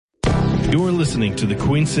You're listening to the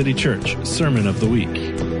Queen City Church Sermon of the Week.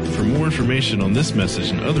 For more information on this message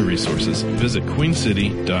and other resources, visit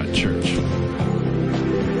queencity.church.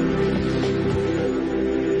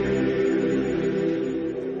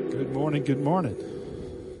 Good morning, good morning.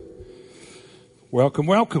 Welcome,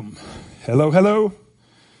 welcome. Hello, hello.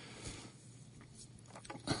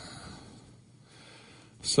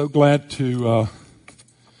 So glad to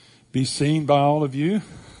be seen by all of you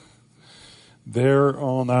there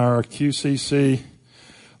on our QCC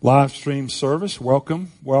live stream service.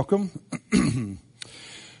 Welcome, welcome.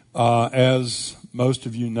 As most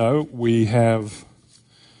of you know, we have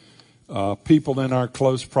people in our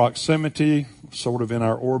close proximity, sort of in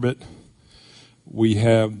our orbit. We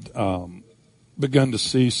have begun to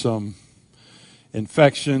see some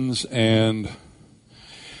infections, and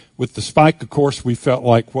with the spike, of course, we felt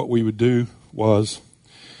like what we would do was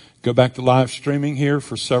go back to live streaming here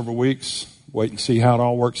for several weeks, wait and see how it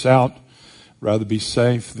all works out. Rather be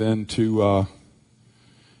safe than to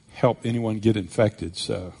help anyone get infected.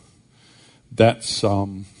 So that's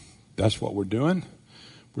what we're doing.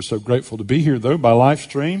 We're so grateful to be here, though, by live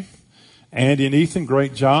stream. Andy and Ethan,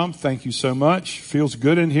 great job. Thank you so much. Feels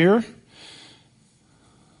good in here.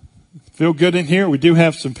 Feel good in here. We do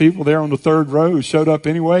have some people there on the third row who showed up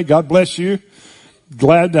anyway. God bless you.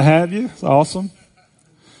 Glad to have you. It's awesome.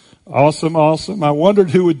 Awesome, awesome. I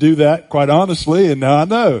wondered who would do that, quite honestly, and now I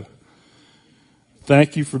know.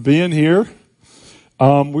 Thank you for being here.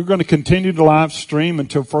 We're going to continue to live stream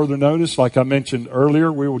until further notice. Like I mentioned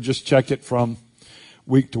earlier, we will just check it from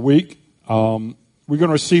week to week. We're going to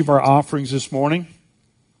receive our offerings this morning.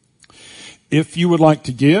 If you would like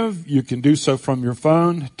to give, you can do so from your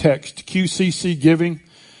phone. Text QCC Giving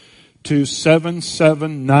to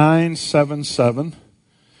 77977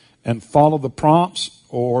 and follow the prompts.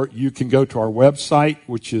 Or you can go to our website,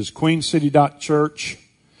 which is queencity.church,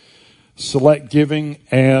 select giving,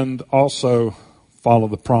 and also follow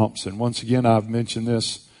the prompts. And once again, I've mentioned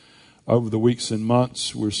this over the weeks and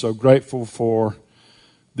months. We're so grateful for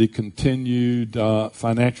the continued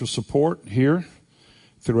financial support here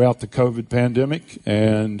throughout the COVID pandemic,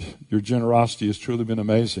 and your generosity has truly been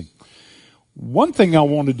amazing. One thing I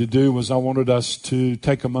wanted to do was I wanted us to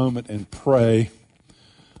take a moment and pray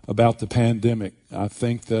about the pandemic. I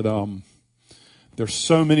think that there's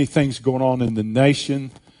so many things going on in the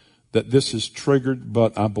nation that this has triggered,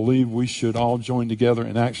 but I believe we should all join together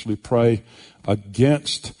and actually pray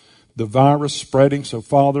against the virus spreading. So,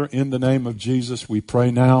 Father, in the name of Jesus, we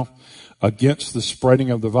pray now against the spreading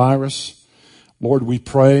of the virus. Lord, we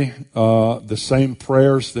pray the same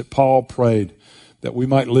prayers that Paul prayed, that we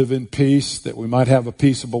might live in peace, that we might have a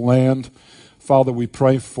peaceable land. Father, we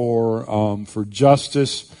pray for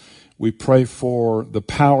justice. We pray for the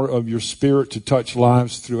power of your Spirit to touch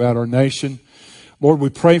lives throughout our nation. Lord, we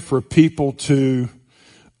pray for people to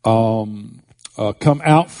come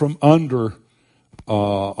out from under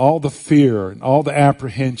all the fear and all the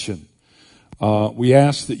apprehension. We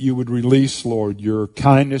ask that you would release, Lord, your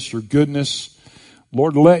kindness, your goodness.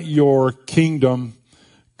 Lord, let your kingdom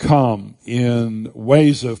come in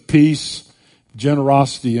ways of peace,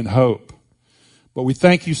 generosity, and hope. But we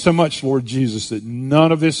thank you so much, Lord Jesus, that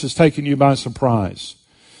none of this has taken you by surprise,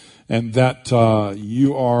 and that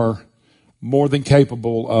you are more than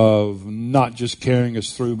capable of not just carrying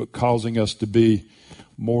us through, but causing us to be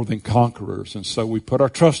more than conquerors. And so we put our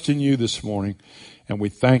trust in you this morning, and we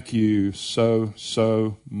thank you so,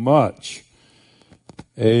 so much.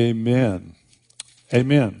 Amen.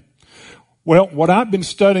 Amen. Well, what I've been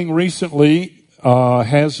studying recently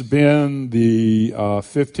has been the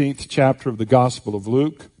 15th chapter of the Gospel of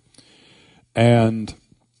Luke. And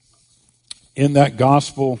in that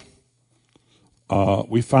gospel,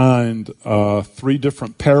 we find 3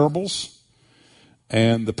 different parables.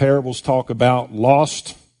 And the parables talk about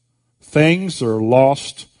lost things or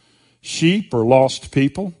lost sheep or lost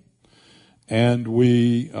people. And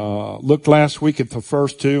we looked last week at the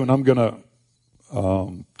first 2, and I'm going to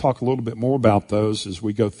talk a little bit more about those as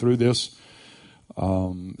we go through this.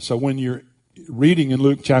 So when you're reading in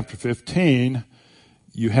Luke chapter 15,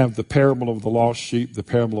 you have the parable of the lost sheep, the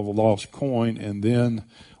parable of the lost coin, and then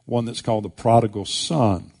one that's called the prodigal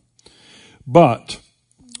son. But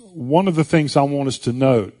one of the things I want us to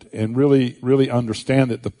note and really, really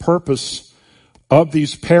understand that the purpose of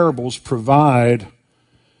these parables provide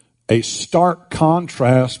a stark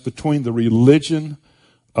contrast between the religion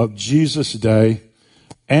of Jesus' day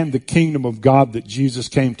and the kingdom of God that Jesus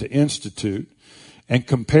came to institute, and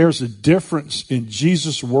compares the difference in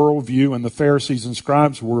Jesus' worldview and the Pharisees' and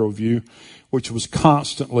scribes' worldview, which was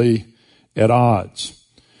constantly at odds.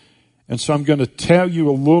 And so I'm going to tell you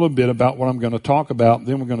a little bit about what I'm going to talk about.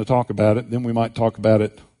 Then we're going to talk about it. Then we might talk about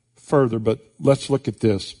it further. But let's look at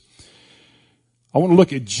this. I want to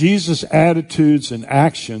look at Jesus' attitudes and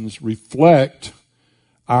actions reflect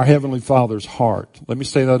our Heavenly Father's heart. Let me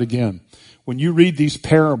say that again. When you read these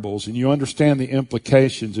parables and you understand the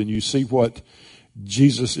implications and you see what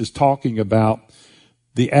Jesus is talking about,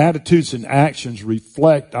 the attitudes and actions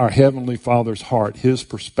reflect our Heavenly Father's heart, His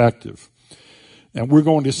perspective. And we're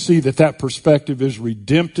going to see that that perspective is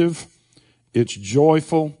redemptive, it's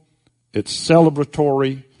joyful, it's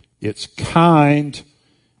celebratory, it's kind,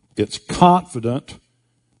 it's confident,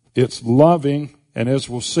 it's loving, and as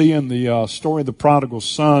we'll see in the story of the prodigal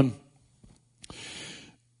son,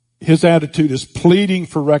 his attitude is pleading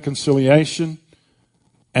for reconciliation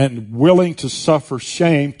and willing to suffer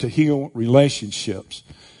shame to heal relationships.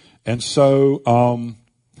 And so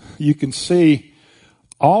you can see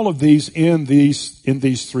all of these in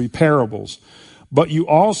these three parables. But you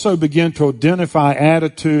also begin to identify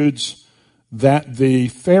attitudes that the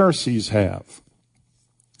Pharisees have.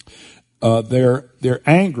 They're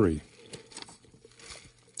angry.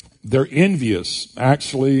 They're envious.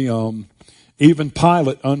 Actually, even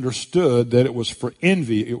Pilate understood that it was for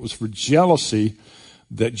envy, it was for jealousy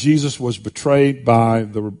that Jesus was betrayed by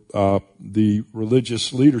the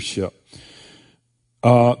religious leadership.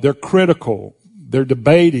 They're critical. They're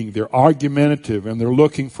debating, they're argumentative, and they're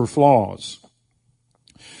looking for flaws.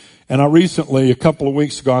 And I recently, a couple of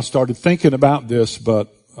weeks ago, I started thinking about this,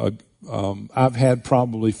 but I've had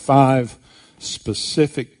probably 5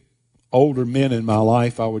 specific older men in my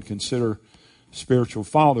life I would consider spiritual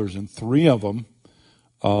fathers, and 3 of them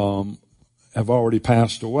have already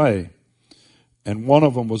passed away. And one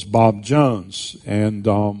of them was Bob Jones,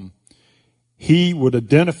 and he would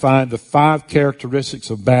identify the 5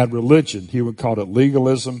 characteristics of bad religion. He would call it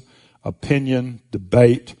legalism, opinion,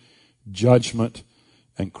 debate, judgment,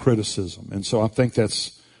 and criticism. And so I think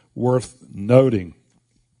that's worth noting.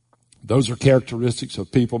 Those are characteristics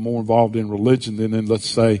of people more involved in religion than in, let's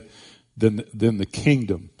say, than the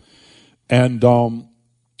kingdom. And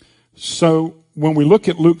so when we look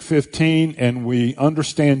at Luke 15 and we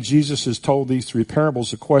understand Jesus has told these 3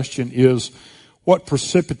 parables, the question is, what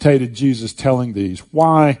precipitated Jesus telling these?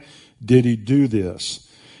 Why did he do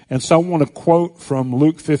this? And so I want to quote from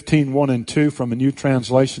Luke 15, 1 and 2 from a new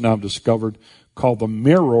translation I've discovered called the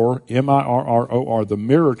Mirror, M-I-R-R-O-R, the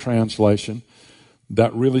Mirror translation,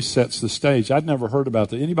 that really sets the stage. I'd never heard about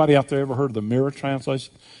that. Anybody out there ever heard of the Mirror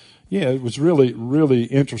translation? Yeah, it was really, really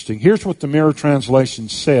interesting. Here's what the Mirror translation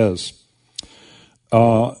says.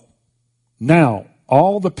 Now,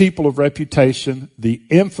 all the people of reputation, the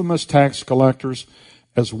infamous tax collectors,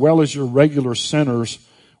 as well as your regular sinners,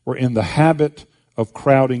 were in the habit of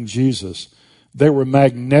crowding Jesus. They were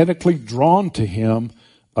magnetically drawn to him,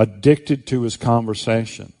 addicted to his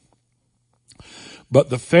conversation. But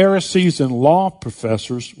the Pharisees and law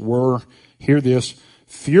professors were, hear this,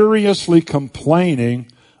 furiously complaining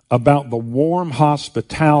about the warm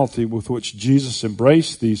hospitality with which Jesus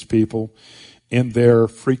embraced these people in their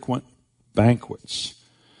frequent banquets.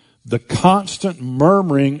 The constant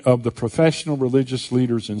murmuring of the professional religious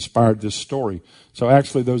leaders inspired this story. So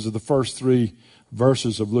actually those are the first 3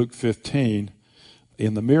 verses of Luke 15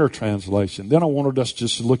 in the Mirror translation. Then I wanted us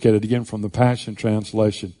just to look at it again from the Passion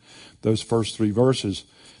translation, those first 3 verses.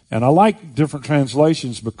 And I like different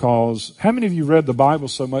translations because how many of you read the Bible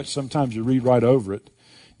so much sometimes you read right over it?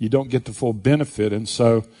 You don't get the full benefit. And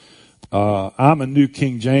so I'm a New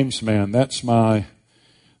King James man. That's my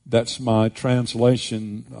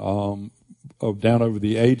translation of down over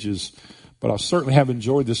the ages. But I certainly have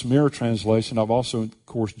enjoyed this Mirror translation. I've also, of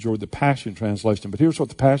course, enjoyed the Passion translation. But here's what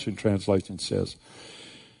the Passion translation says.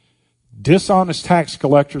 Dishonest tax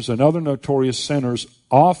collectors and other notorious sinners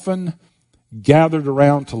often gathered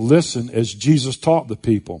around to listen as Jesus taught the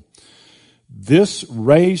people. This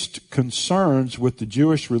raised concerns with the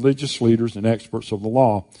Jewish religious leaders and experts of the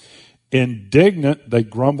law. Indignant, they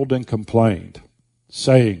grumbled and complained,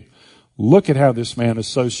 saying, look at how this man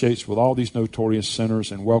associates with all these notorious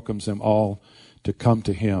sinners and welcomes them all to come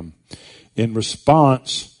to him. In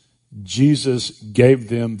response, Jesus gave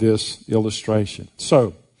them this illustration.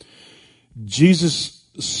 So, Jesus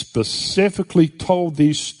specifically told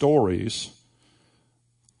these stories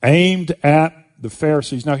aimed at the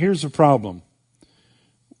Pharisees. Now, here's the problem.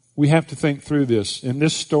 We have to think through this. In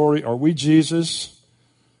this story, are we Jesus?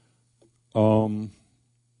 Are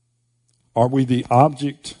we the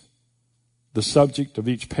object, the subject of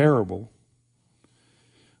each parable?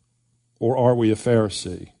 Or are we a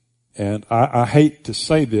Pharisee? And I hate to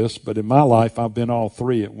say this, but in my life, I've been all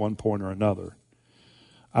 3 at one point or another.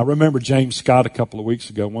 I remember James Scott a couple of weeks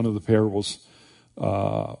ago, one of the parables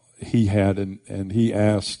he had, and he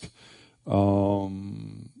asked,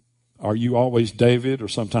 are you always David or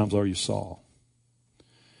sometimes are you Saul?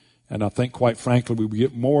 And I think, quite frankly, we would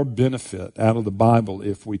get more benefit out of the Bible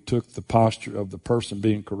if we took the posture of the person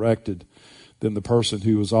being corrected than the person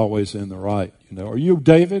who was always in the right. You know, are you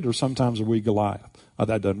David or sometimes are we Goliath? Oh,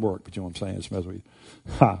 that doesn't work, but you know what I'm saying? It's mess with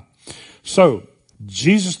you. So,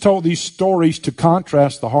 Jesus told these stories to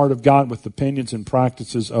contrast the heart of God with the opinions and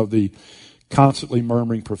practices of the constantly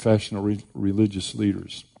murmuring professional religious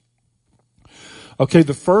leaders. Okay,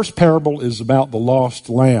 the first parable is about the lost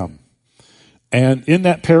lamb. And in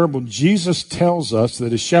that parable, Jesus tells us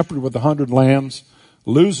that a shepherd with 100 lambs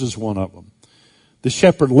loses one of them. The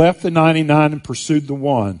shepherd left the 99 and pursued the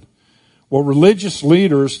one. Well, religious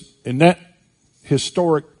leaders in that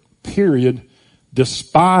historic period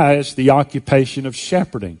despised the occupation of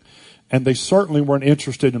shepherding. And they certainly weren't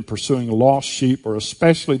interested in pursuing lost sheep, or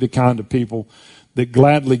especially the kind of people that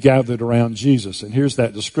gladly gathered around Jesus. And here's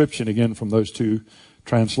that description again from those two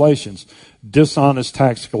translations. Dishonest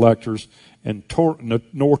tax collectors and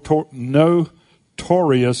notorious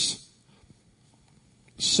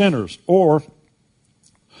sinners, or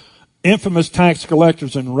infamous tax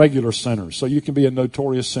collectors and regular sinners. So you can be a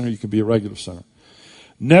notorious sinner, you can be a regular sinner.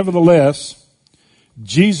 Nevertheless,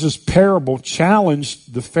 Jesus' parable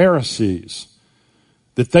challenged the Pharisees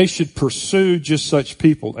that they should pursue just such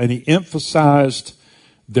people, and he emphasized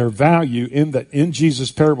their value in that in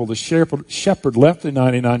Jesus' parable, the shepherd left the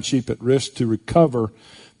 99 sheep at risk to recover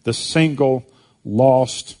the single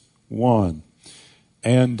lost one.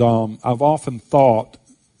 And I've often thought,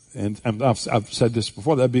 and I've said this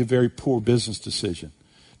before, that'd be a very poor business decision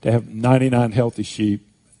to have 99 healthy sheep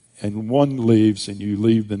and one leaves and you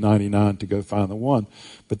leave the 99 to go find the one.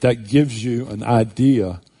 But that gives you an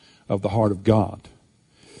idea of the heart of God.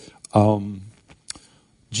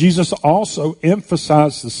 Jesus also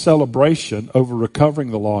emphasized the celebration over recovering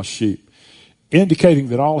the lost sheep, indicating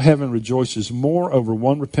that all heaven rejoices more over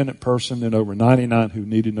one repentant person than over 99 who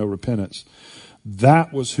needed no repentance.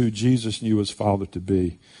 That was who Jesus knew his Father to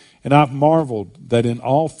be. And I've marveled that in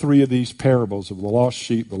all three of these parables of the lost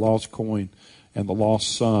sheep, the lost coin, and the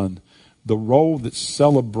lost son, the role that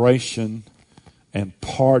celebration and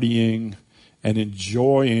partying and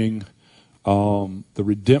enjoying the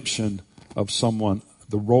redemption of someone,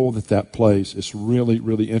 the role that plays is really,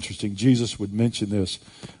 really interesting. Jesus would mention this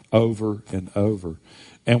over and over.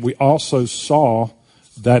 And we also saw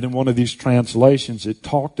that in one of these translations, it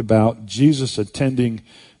talked about Jesus attending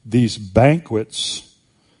these banquets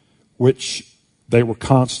which they were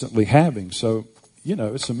constantly having. So, you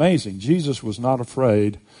know, it's amazing. Jesus was not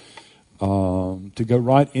afraid to go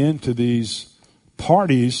right into these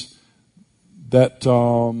parties that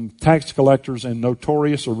tax collectors and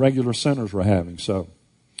notorious or regular sinners were having. So,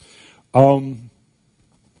 well,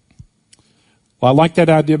 I like that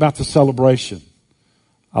idea about the celebration.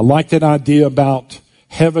 I like that idea about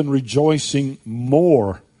heaven rejoicing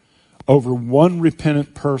more over one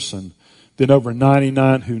repentant person than over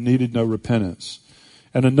 99 who needed no repentance.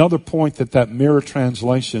 And another point that Mirror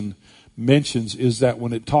translation mentions is that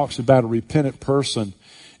when it talks about a repentant person,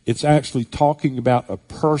 it's actually talking about a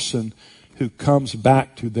person who comes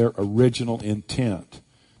back to their original intent,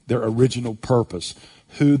 their original purpose,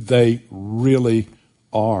 who they really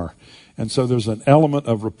are. And so there's an element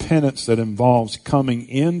of repentance that involves coming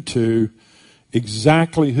into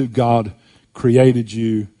exactly who God created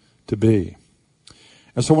you to be.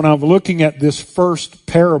 And so when I'm looking at this first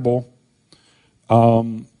parable,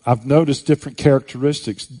 I've noticed different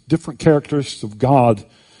characteristics of God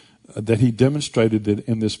that he demonstrated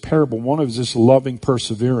in this parable. One of is this loving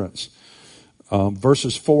perseverance.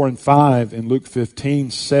 Verses 4 and 5 in Luke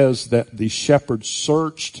 15 says that the shepherd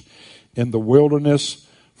searched in the wilderness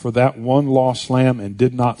for that one lost lamb and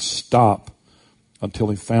did not stop until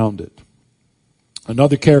he found it.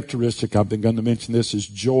 Another characteristic, I've begun to mention this, is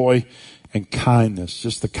joy and kindness,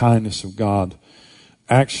 just the kindness of God.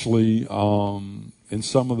 Actually, in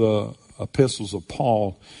some of the epistles of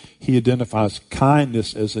Paul, he identifies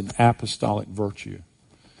kindness as an apostolic virtue.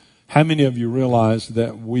 How many of you realize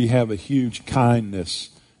that we have a huge kindness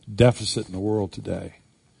deficit in the world today?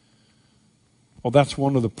 Well, that's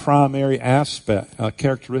one of the primary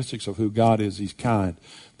characteristics of who God is. He's kind.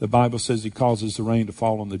 The Bible says he causes the rain to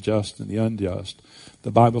fall on the just and the unjust.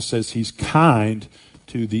 The Bible says he's kind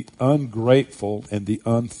to the ungrateful and the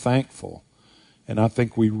unthankful. And I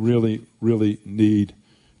think we really, really need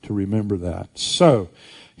to remember that. So,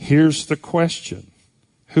 here's the question.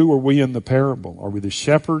 Who are we in the parable? Are we the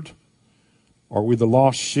shepherd? Are we the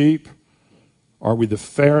lost sheep? Are we the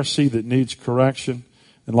Pharisee that needs correction?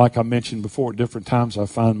 And like I mentioned before, at different times I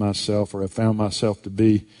find myself, or have found myself to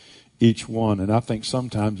be each one. And I think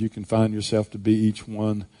sometimes you can find yourself to be each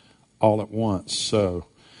one all at once. So,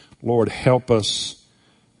 Lord, help us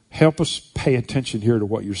pay attention here to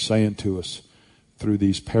what you're saying to us through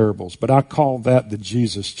these parables. But I call that the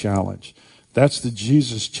Jesus challenge. That's the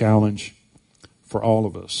Jesus challenge for all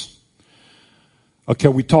of us. Okay,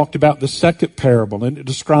 we talked about the second parable, and it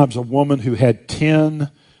describes a woman who had 10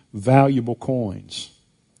 valuable coins.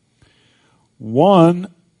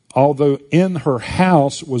 One, although in her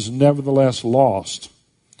house, was nevertheless lost.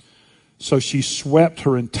 So she swept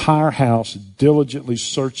her entire house, diligently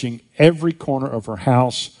searching every corner of her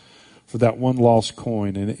house for that one lost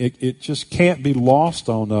coin. And it just can't be lost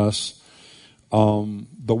on us.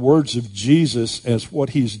 The words of Jesus, as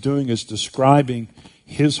what he's doing is describing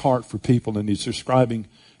his heart for people, and he's describing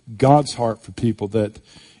God's heart for people, that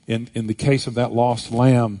in the case of that lost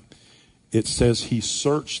lamb, it says he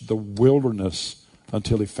searched the wilderness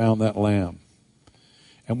until he found that lamb.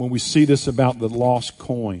 And when we see this about the lost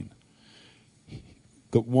coin,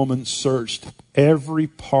 the woman searched every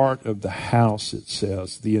part of the house, it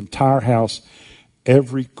says, the entire house,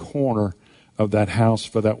 every corner of that house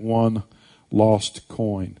for that one lost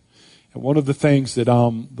coin. And one of the things that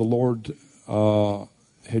the Lord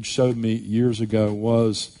had showed me years ago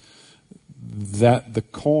was that the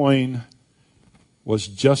coin was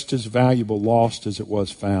just as valuable lost as it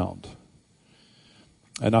was found.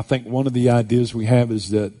 And I think one of the ideas we have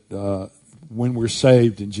is that when we're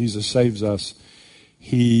saved and Jesus saves us,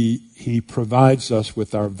 He provides us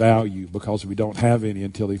with our value because we don't have any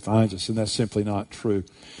until He finds us. And that's simply not true.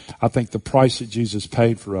 I think the price that Jesus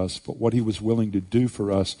paid for us, but what He was willing to do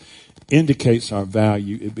for us, indicates our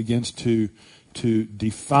value. It begins to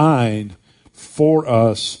define for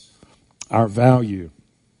us our value.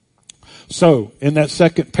 So, in that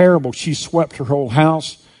second parable, she swept her whole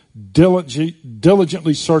house,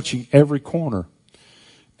 diligently searching every corner.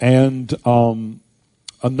 And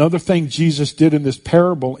another thing Jesus did in this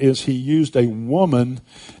parable is he used a woman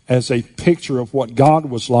as a picture of what God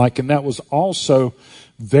was like, and that was also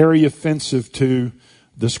very offensive to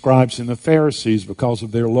the scribes and the Pharisees because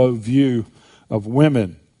of their low view of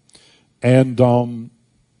women. And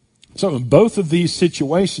so in both of these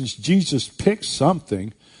situations, Jesus picked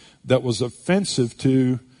something that was offensive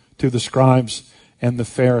to the scribes and the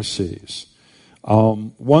Pharisees.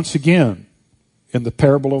 Once again, in the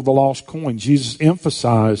parable of the lost coin, Jesus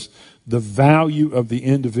emphasized the value of the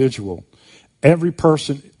individual. Every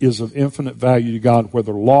person is of infinite value to God,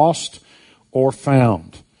 whether lost or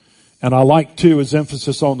found. And I like, too, his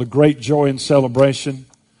emphasis on the great joy and celebration,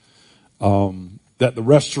 that the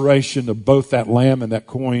restoration of both that lamb and that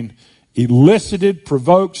coin elicited,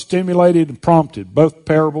 provoked, stimulated, and prompted both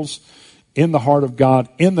parables in the heart of God,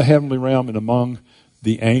 in the heavenly realm, and among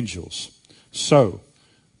the angels. So,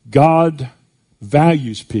 God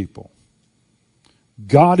values people.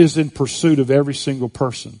 God is in pursuit of every single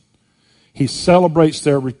person. He celebrates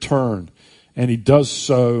their return, and He does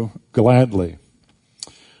so gladly.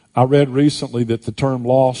 I read recently that the term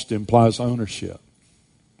lost implies ownership.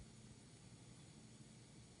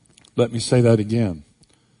 Let me say that again.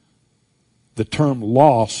 The term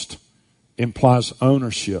lost implies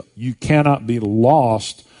ownership. You cannot be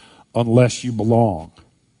lost unless you belong.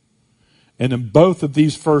 And in both of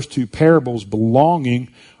these first two parables,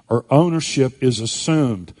 belonging or ownership is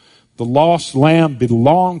assumed. The lost lamb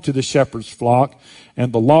belonged to the shepherd's flock,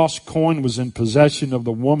 and the lost coin was in possession of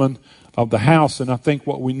the woman of the house. And I think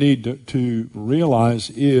what we need to realize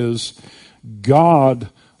is God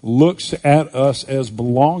looks at us as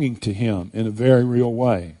belonging to Him in a very real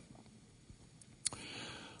way.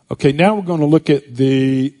 Okay, now we're going to look at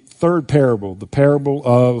the third parable, the parable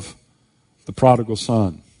of the prodigal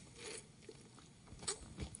son.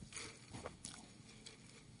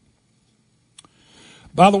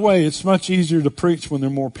 By the way, it's much easier to preach when there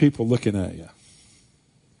are more people looking at you.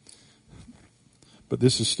 But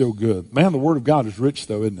this is still good. Man, the Word of God is rich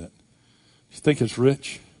though, isn't it? You think it's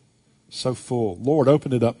rich? So full. Lord,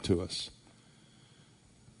 open it up to us.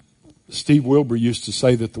 Steve Wilbur used to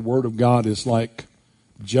say that the Word of God is like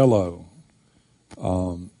Jell-O.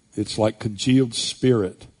 It's like congealed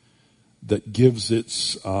spirit that gives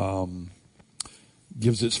its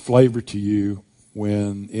flavor to you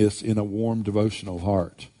when it's in a warm devotional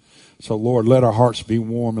heart. So Lord, let our hearts be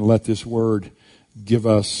warm and let this word give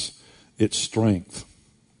us its strength.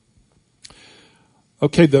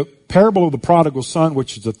 Okay, the parable of the prodigal son,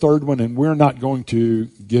 which is the third one, and we're not going to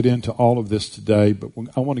get into all of this today, but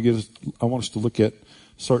I want us to look at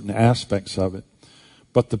certain aspects of it.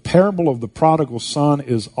 But the parable of the prodigal son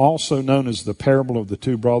is also known as the parable of the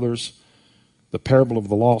two brothers, the parable of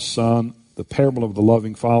the lost son, the parable of the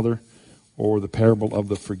loving father, or the parable of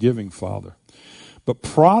the forgiving father. But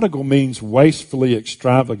prodigal means wastefully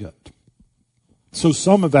extravagant. So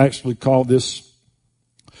some have actually called this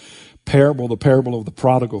parable the parable of the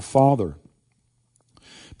prodigal father.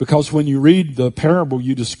 Because when you read the parable,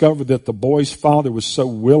 you discover that the boy's father was so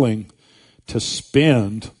willing to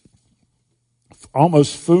spend,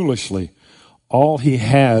 almost foolishly, all he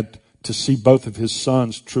had to see both of his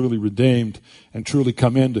sons truly redeemed and truly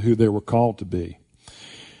come into who they were called to be.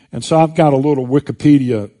 And so I've got a little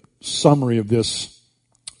Wikipedia summary of this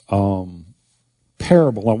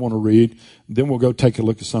parable I want to read. Then we'll go take a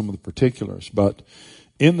look at some of the particulars. But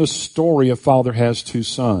in the story, a father has two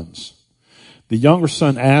sons. The younger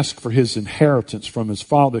son asks for his inheritance from his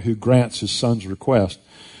father, who grants his son's request.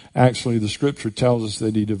 Actually, the scripture tells us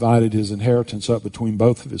that he divided his inheritance up between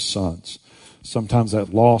both of his sons. Sometimes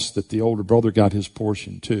that lost that the older brother got his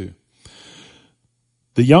portion too.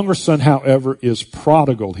 The younger son, however, is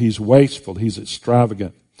prodigal. He's wasteful. He's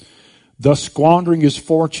extravagant, thus squandering his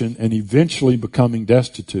fortune and eventually becoming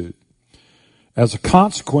destitute. As a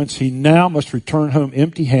consequence, he now must return home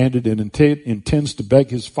empty-handed and intends to beg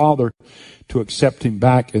his father to accept him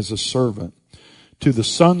back as a servant. To the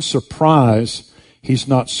son's surprise, he's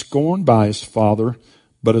not scorned by his father,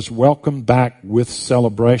 but is welcomed back with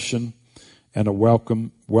celebration and a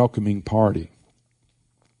welcoming party.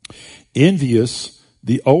 Envious,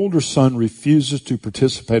 the older son refuses to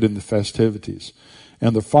participate in the festivities.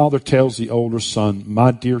 And the father tells the older son,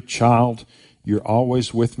 "My dear child, you're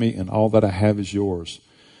always with me and all that I have is yours."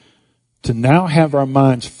 To now have our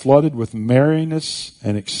minds flooded with merriness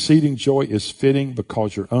and exceeding joy is fitting,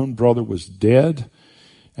 because your own brother was dead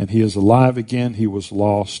and he is alive again. He was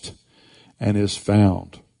lost and is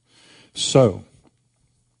found. So,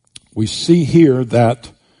 we see here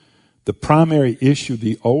that the primary issue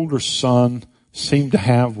the older son seemed to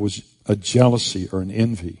have was a jealousy or an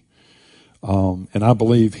envy. And I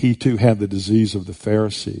believe he too had the disease of the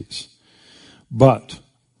Pharisees. But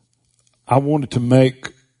I wanted to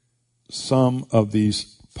make some of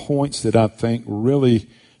these points that I think really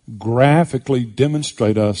graphically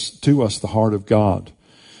demonstrate to us the heart of God.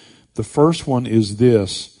 The first one is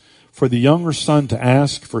this: for the younger son to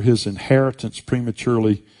ask for his inheritance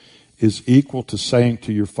prematurely is equal to saying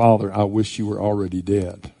to your father, "I wish you were already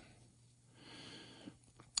dead."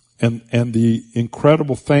 And the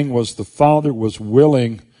incredible thing was the father was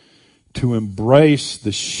willing to embrace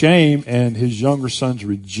the shame and his younger son's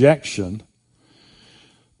rejection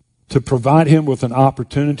to provide him with an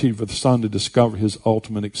opportunity for the son to discover his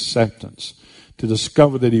ultimate acceptance, to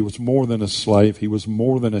discover that he was more than a slave, he was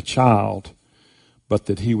more than a child, but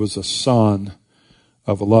that he was a son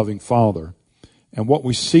of a loving father. And what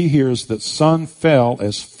we see here is that son fell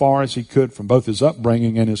as far as he could from both his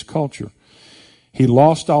upbringing and his culture. He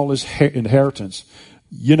lost all his inheritance.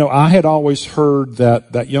 You know, I had always heard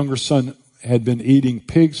that younger son had been eating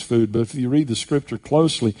pig's food, but if you read the scripture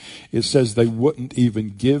closely, it says they wouldn't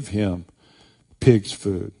even give him pig's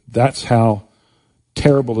food. That's how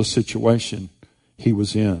terrible a situation he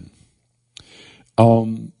was in.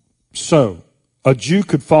 So, a Jew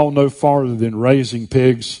could fall no farther than raising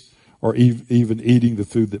pigs or even eating the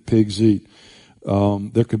food that pigs eat.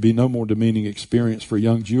 There could be no more demeaning experience for a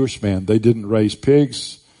young Jewish man. They didn't raise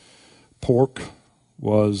pigs. Pork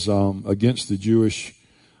was against the Jewish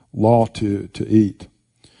law to eat.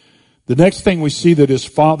 The next thing we see that his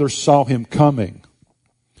father saw him coming.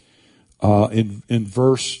 In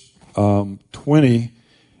verse 20,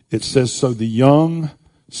 it says, "So the young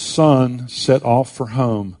son set off for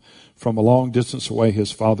home. From a long distance away,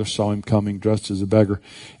 his father saw him coming dressed as a beggar."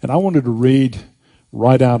 And I wanted to read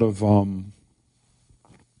right out of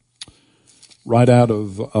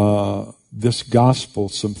this gospel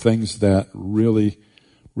some things that really,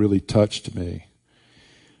 really touched me.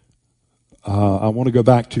 I want to go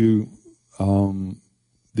back to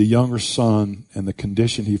the younger son and the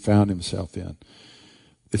condition he found himself in.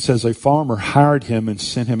 It says, "A farmer hired him and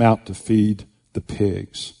sent him out to feed the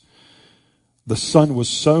pigs. The son was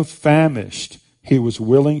so famished, he was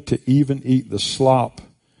willing to even eat the slop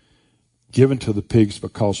given to the pigs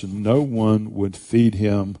because no one would feed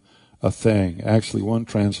him a thing." Actually, one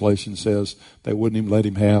translation says they wouldn't even let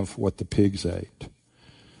him have what the pigs ate.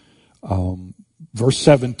 Verse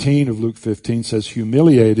 17 of Luke 15 says,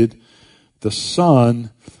 "Humiliated, the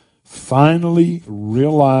son finally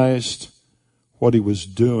realized what he was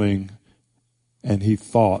doing, and he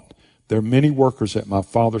thought, 'There are many workers at my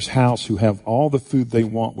father's house who have all the food they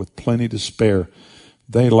want with plenty to spare.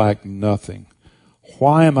 They lack nothing.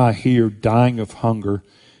 Why am I here dying of hunger,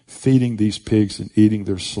 feeding these pigs and eating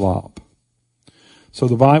their slop?'" So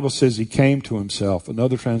the Bible says he came to himself.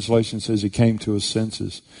 Another translation says he came to his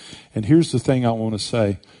senses. And here's the thing I want to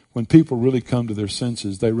say. When people really come to their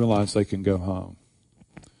senses, they realize they can go home.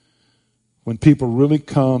 When people really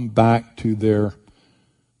come back to their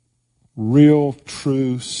real,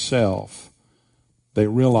 true self, they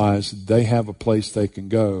realize they have a place they can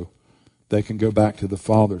go. They can go back to the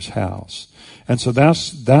Father's house. And so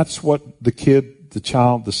that's what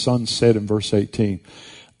the son said in verse 18.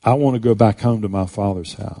 I want to go back home to my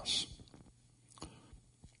Father's house.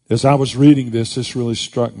 As I was reading this really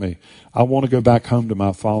struck me. I want to go back home to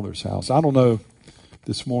my Father's house. I don't know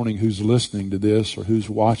this morning who's listening to this or who's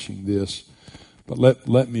watching this, but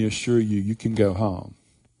let me assure you, you can go home.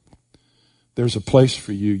 There's a place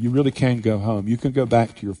for you. You really can go home. You can go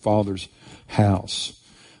back to your Father's house.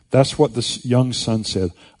 That's what the young son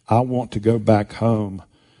said. I want to go back home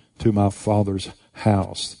to my Father's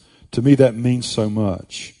house. To me, that means so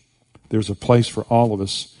much. There's a place for all of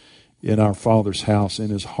us in our Father's house, in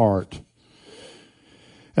his heart.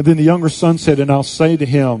 And then the younger son said, and I'll say to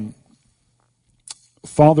him,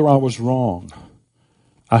 Father, I was wrong.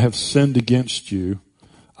 I have sinned against you.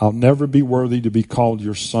 I'll never be worthy to be called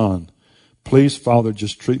your son. Please, Father,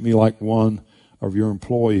 just treat me like one of your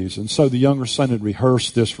employees. And so the younger son had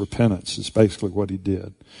rehearsed this repentance, is basically what he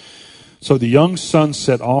did. So the young son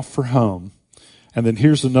set off for home. And then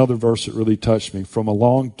here's another verse that really touched me. From a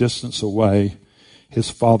long distance away, his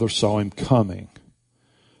father saw him coming.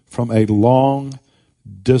 From a long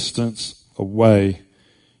distance away,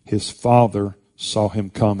 his father saw him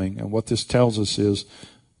coming. And what this tells us is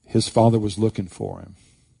his father was looking for him.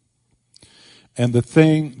 And the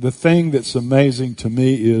thing that's amazing to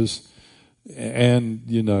me is, and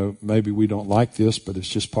maybe we don't like this, but it's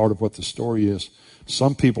just part of what the story is.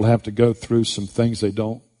 Some people have to go through some things they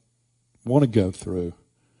don't want to go through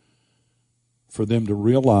for them to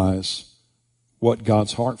realize what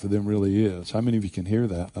God's heart for them really is. How many of you can hear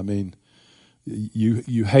that? I mean,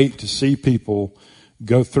 you hate to see people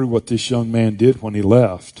go through what this young man did when he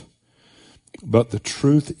left. But the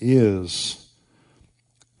truth is,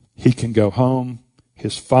 he can go home.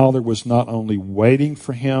 His father was not only waiting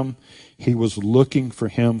for him, he was looking for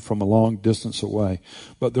him from a long distance away.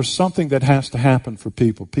 But there's something that has to happen for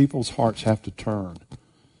people. People's hearts have to turn.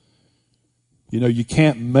 You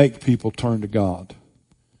can't make people turn to God.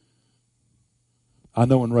 I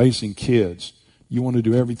know in raising kids, you want to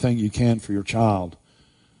do everything you can for your child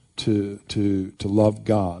to love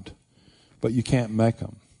God. But you can't make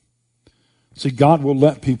them. See, God will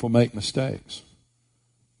let people make mistakes.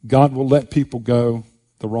 God will let people go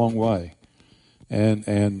the wrong way.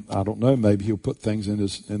 And I don't know, maybe he'll put things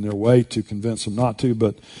in their way to convince them not to.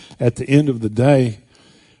 But at the end of the day,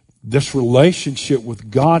 this relationship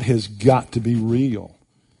with God has got to be real.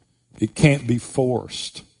 It can't be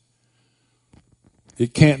forced.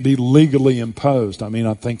 It can't be legally imposed. I mean,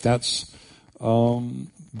 I think that's one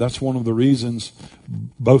of the reasons,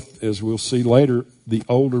 both, as we'll see later, the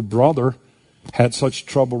older brother had such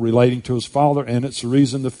trouble relating to his father, and it's the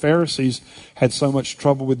reason the Pharisees had so much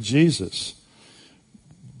trouble with Jesus.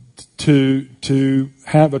 To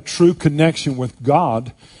have a true connection with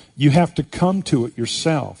God, you have to come to it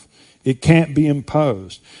yourself. It can't be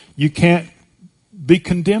imposed. You can't be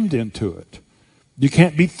condemned into it. You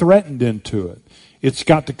can't be threatened into it. It's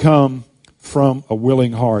got to come from a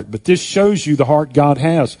willing heart. But this shows you the heart God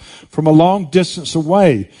has. From a long distance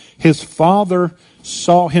away, his father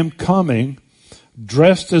saw him coming,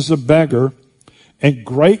 dressed as a beggar, and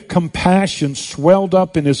great compassion swelled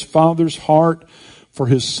up in his father's heart for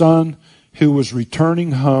his son who was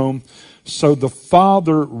returning home. So the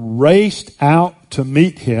father raced out to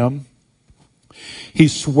meet him. He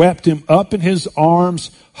swept him up in his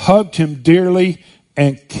arms, hugged him dearly,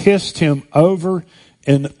 and kissed him over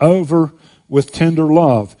and over with tender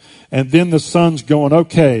love. And then the son's going,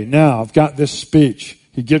 okay, now I've got this speech.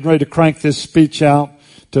 He's getting ready to crank this speech out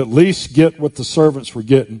to at least get what the servants were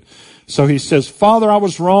getting. So he says, Father, I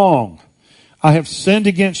was wrong. I have sinned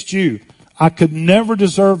against you. I could never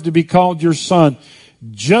deserve to be called your son.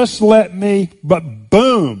 Just let me, but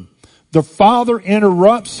boom, the father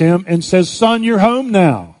interrupts him and says, son, you're home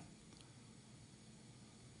now.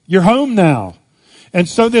 You're home now. And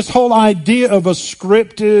so this whole idea of a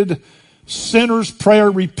scripted sinner's prayer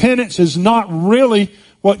repentance is not really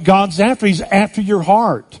what God's after. He's after your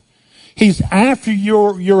heart. He's after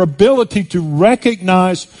your ability to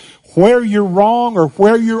recognize where you're wrong or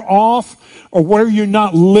where you're off or where you're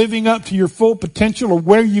not living up to your full potential or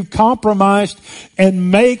where you've compromised,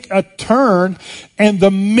 and make a turn. And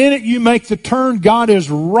the minute you make the turn, God is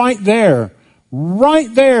right there.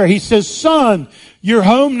 Right there. He says, son, you're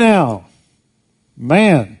home now.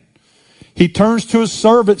 Man. he turns to his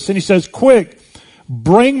servants and he says, quick,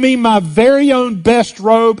 bring me my very own best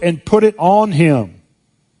robe and put it on him.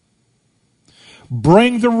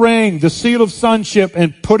 Bring the ring, the seal of sonship,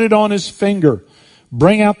 and put it on his finger.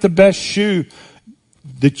 Bring out the best shoe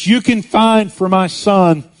that you can find for my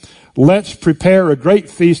son. Let's prepare a great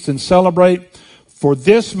feast and celebrate. For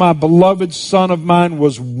this my beloved son of mine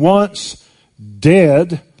was once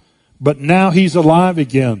dead, but now he's alive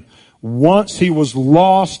again. Once he was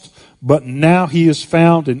lost, but now he is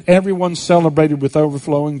found, and everyone celebrated with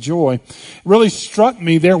overflowing joy. It really struck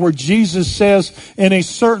me there where Jesus says, in a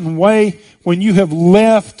certain way, when you have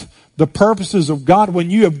left the purposes of God, when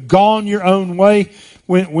you have gone your own way,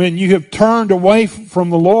 when you have turned away from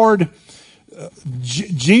the Lord,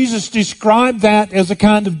 Jesus described that as a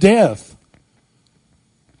kind of death.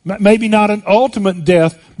 Maybe not an ultimate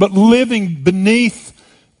death, but living beneath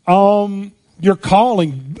your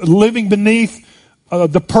calling, living beneath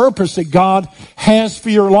the purpose that God has for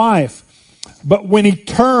your life. But when he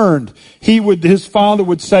turned, his father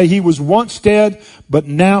would say he was once dead, but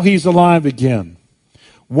now he's alive again.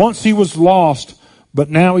 Once he was lost, but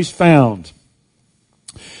now he's found.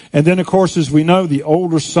 And then, of course, as we know, the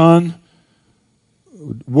older son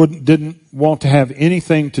didn't want to have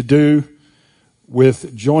anything to do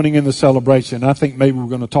with joining in the celebration. I think maybe we're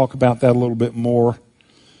going to talk about that a little bit more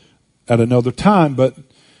at another time. But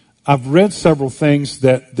I've read several things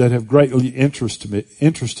that have greatly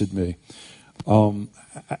interested me.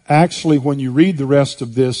 Actually, when you read the rest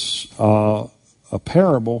of this a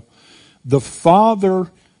parable, the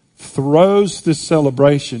father throws this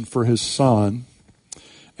celebration for his son,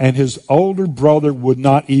 and his older brother would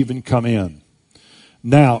not even come in.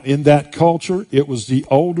 Now, in that culture, it was the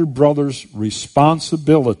older brother's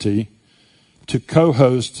responsibility to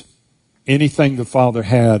co-host anything the father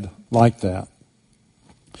had like that.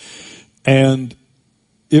 And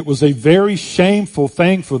it was a very shameful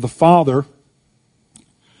thing for the father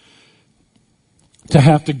to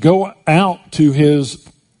have to go out to his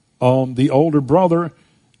the older brother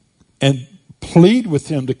and plead with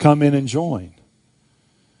him to come in and join.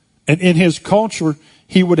 And in his culture,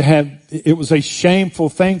 it was a shameful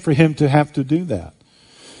thing for him to have to do that.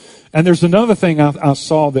 And there's another thing I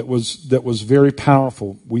saw that was very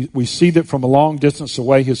powerful. We see that from a long distance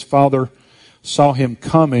away, his father saw him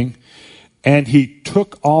coming, and he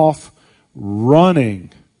took off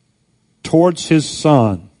running towards his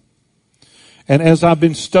son. And as I've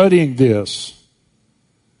been studying this,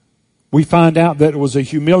 we find out that it was a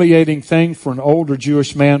humiliating thing for an older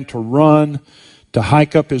Jewish man to run, to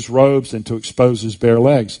hike up his robes, and to expose his bare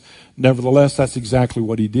legs. Nevertheless, that's exactly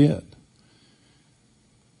what he did.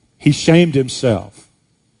 He shamed himself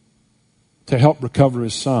to help recover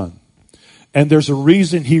his son. And there's a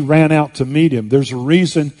reason he ran out to meet him. There's a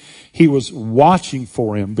reason he was watching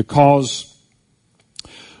for him, because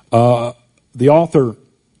the author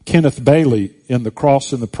Kenneth Bailey in The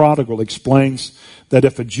Cross and the Prodigal explains that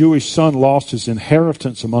if a Jewish son lost his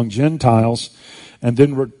inheritance among Gentiles and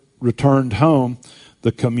then returned home,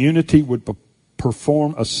 the community would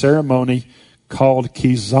perform a ceremony called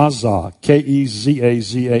Kizazah,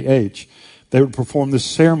 K-E-Z-A-Z-A-H. They would perform this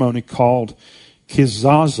ceremony called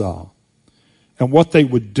Kizazah. And what they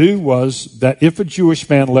would do was that if a Jewish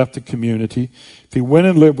man left the community, if he went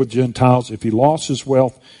and lived with Gentiles, if he lost his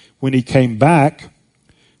wealth, when he came back,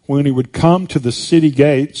 when he would come to the city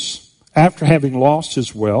gates after having lost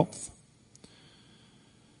his wealth,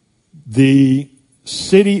 the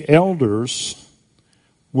city elders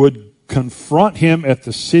would confront him at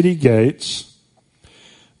the city gates.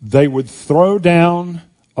 They would throw down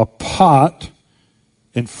a pot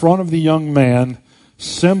in front of the young man,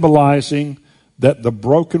 symbolizing that the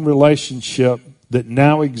broken relationship that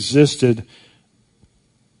now existed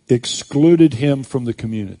excluded him from the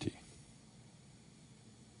community.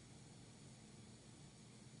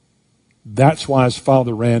 That's why his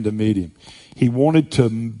father ran to meet him. He wanted to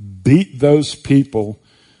beat those people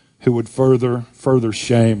who would further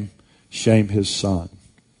shame his son.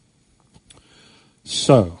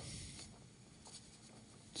 So,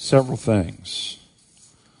 several things.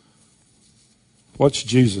 What's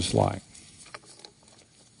Jesus like?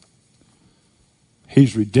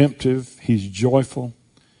 He's redemptive. He's joyful.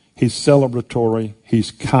 He's celebratory.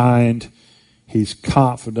 He's kind. He's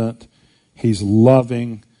confident. He's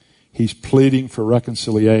loving. He's pleading for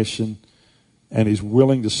reconciliation. And he's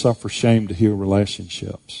willing to suffer shame to heal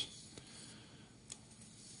relationships.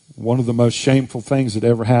 One of the most shameful things that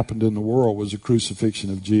ever happened in the world was the crucifixion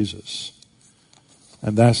of Jesus.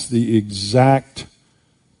 And that's the exact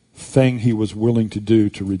thing he was willing to do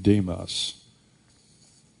to redeem us.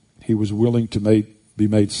 He was willing to be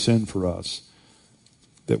made sin for us,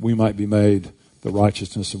 that we might be made the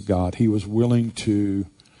righteousness of God. He was willing to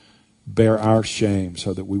bear our shame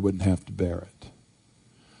so that we wouldn't have to bear it.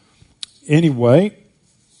 Anyway,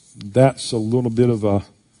 that's a little bit of a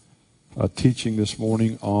teaching this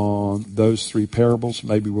morning on those three parables.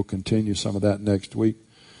 Maybe we'll continue some of that next week.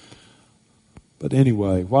 But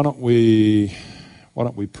anyway, why don't we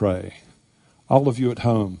pray? All of you at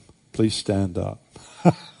home, please stand up.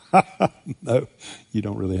 No, you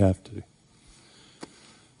don't really have to.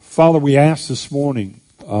 Father, we ask this morning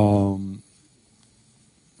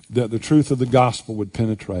that the truth of the gospel would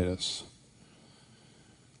penetrate us.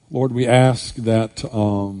 Lord, we ask that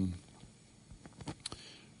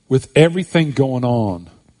with everything going on,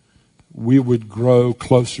 we would grow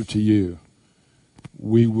closer to you.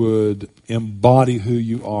 We would embody who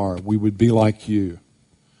you are. We would be like you.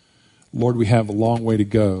 Lord, we have a long way to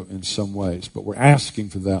go in some ways, but we're asking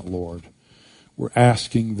for that, Lord. We're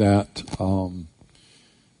asking that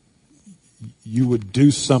you would do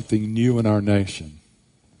something new in our nation.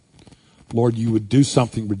 Lord, you would do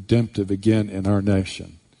something redemptive again in our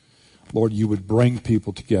nation. Lord, you would bring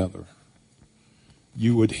people together.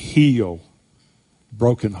 You would heal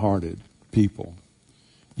brokenhearted people.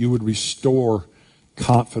 You would restore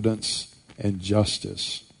confidence and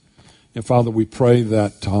justice. And Father, we pray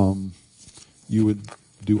that you would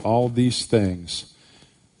do all these things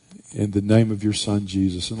in the name of your Son,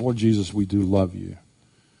 Jesus. And Lord Jesus, we do love you.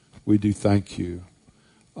 We do thank you.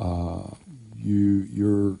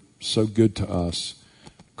 You're so good to us.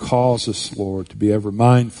 Cause us, Lord, to be ever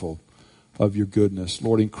mindful of your goodness.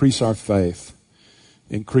 Lord, increase our faith.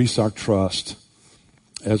 Increase our trust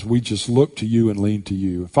as we just look to you and lean to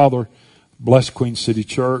you. Father, bless Queen City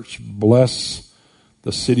Church. Bless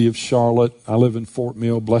the city of Charlotte. I live in Fort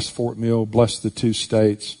Mill. Bless Fort Mill. Bless the two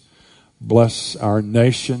states. Bless our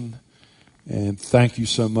nation. And thank you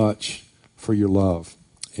so much for your love.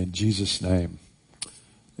 In Jesus' name,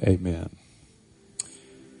 amen.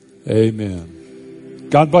 Amen.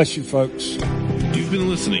 God bless you, folks. You've been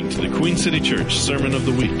listening to the Queen City Church Sermon of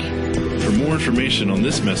the Week. For more information on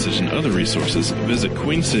this message and other resources, visit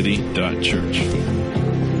queencity.church.